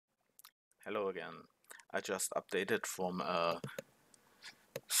Hello again. I just updated from a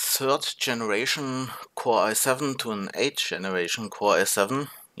 3rd generation Core i7 to an 8th generation Core i7.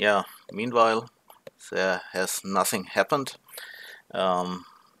 Yeah, meanwhile there has nothing happened. The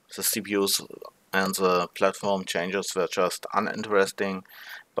CPUs and the platform changes were just uninteresting,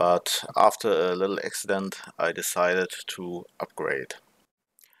 but after a little accident I decided to upgrade.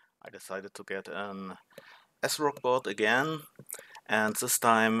 I decided to get an ASrock board again, and this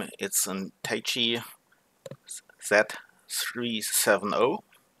time it's an Taichi Z370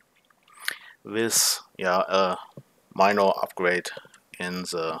 with a minor upgrade in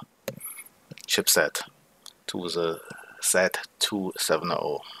the chipset to the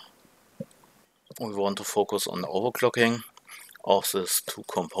Z270. We want to focus on the overclocking of these two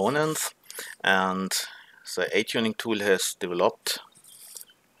components, and the A-Tuning tool has developed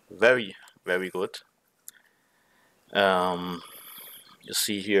very good. You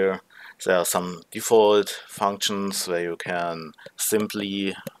see here there are some default functions where you can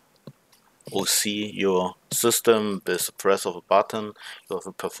simply OC your system with the press of a button. You have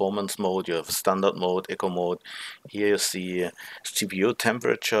a performance mode, you have a standard mode, eco mode. Here you see CPU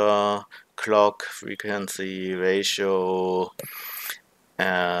temperature, clock, frequency, ratio,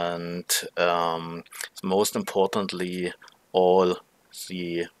 and most importantly all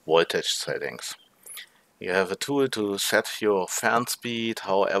the voltage settings. You have a tool to set your fan speed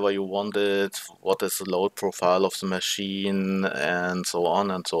however you want it, what is the load profile of the machine, and so on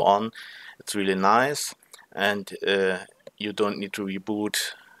and so on. It's really nice, and you don't need to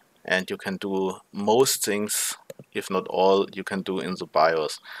reboot, and you can do most things, if not all, you can do in the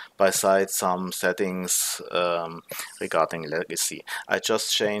BIOS, besides some settings regarding legacy. I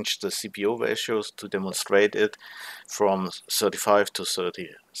just changed the CPU ratios to demonstrate it from 35 to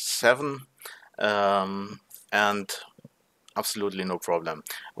 37. And absolutely no problem.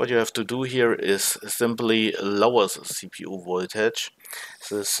 What you have to do here is simply lower the CPU voltage.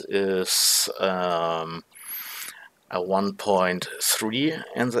 This is a 1.3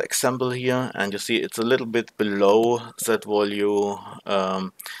 in the example here, and you see it's a little bit below that value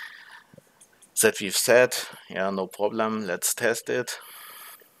that we've set. Yeah, no problem. Let's test it.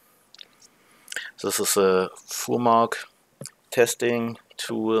 This is a FurMark testing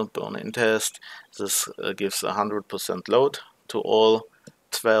tool, burn-in test. This gives 100% load to all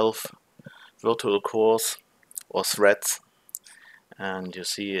 12 virtual cores or threads, and you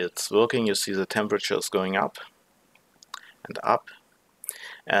see it's working. You see the temperature is going up and up,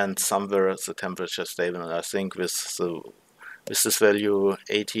 and somewhere the temperature is stable. And I think with this value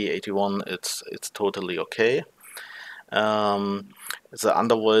 80, 81, it's totally okay. The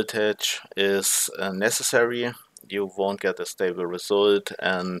under voltage is necessary. You won't get a stable result,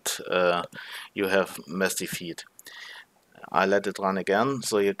 and you have messy feed. I let it run again,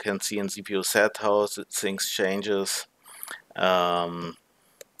 so you can see in CPU set how things changes. CPU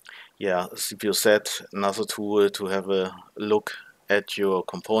set, another tool to have a look at your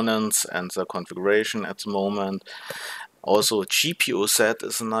components and the configuration at the moment. Also GPU set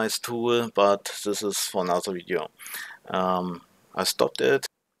is a nice tool, but this is for another video. I stopped it.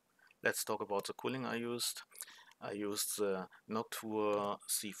 Let's talk about the cooling I used. I used the Noctua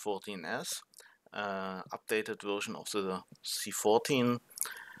C14s, updated version of the C14.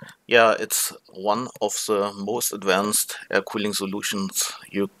 Yeah, it's one of the most advanced air cooling solutions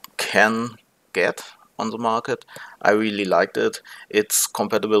you can get on the market. I really liked it. It's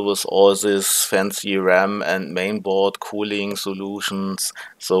compatible with all this fancy RAM and mainboard cooling solutions,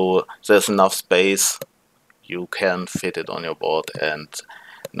 so there's enough space. You can fit it on your board and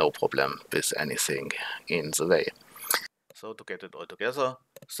no problem with anything in the way. So to get it all together,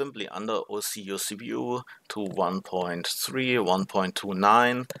 simply under OC your CPU to 1.3,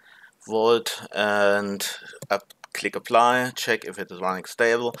 1.29 volt, and click apply, check if it is running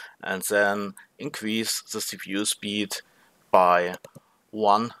stable, and then increase the CPU speed by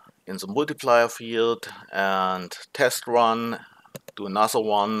 1 in the multiplier field, and test run, do another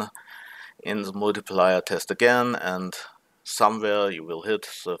one in the multiplier, test again, and somewhere you will hit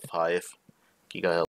the 5 GHz.